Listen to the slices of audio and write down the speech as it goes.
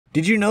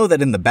Did you know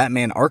that in the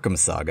Batman Arkham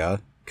Saga,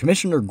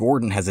 Commissioner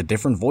Gordon has a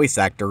different voice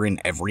actor in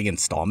every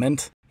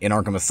installment? In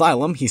Arkham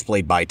Asylum, he's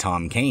played by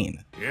Tom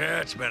Kane.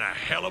 Yeah, it's been a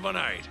hell of a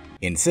night.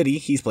 In City,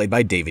 he's played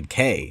by David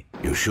Kaye.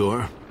 You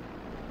sure?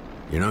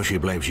 You know she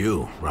blames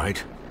you,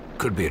 right?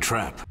 Could be a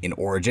trap. In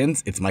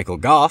Origins, it's Michael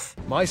Goff.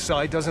 My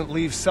side doesn't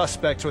leave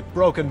suspects with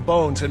broken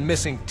bones and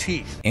missing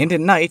teeth. And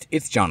in Night,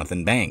 it's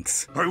Jonathan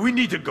Banks. All right, we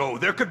need to go.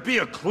 There could be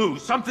a clue,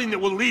 something that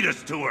will lead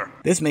us to her.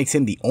 This makes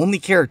him the only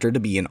character to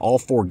be in all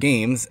 4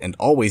 games and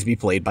always be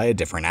played by a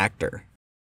different actor.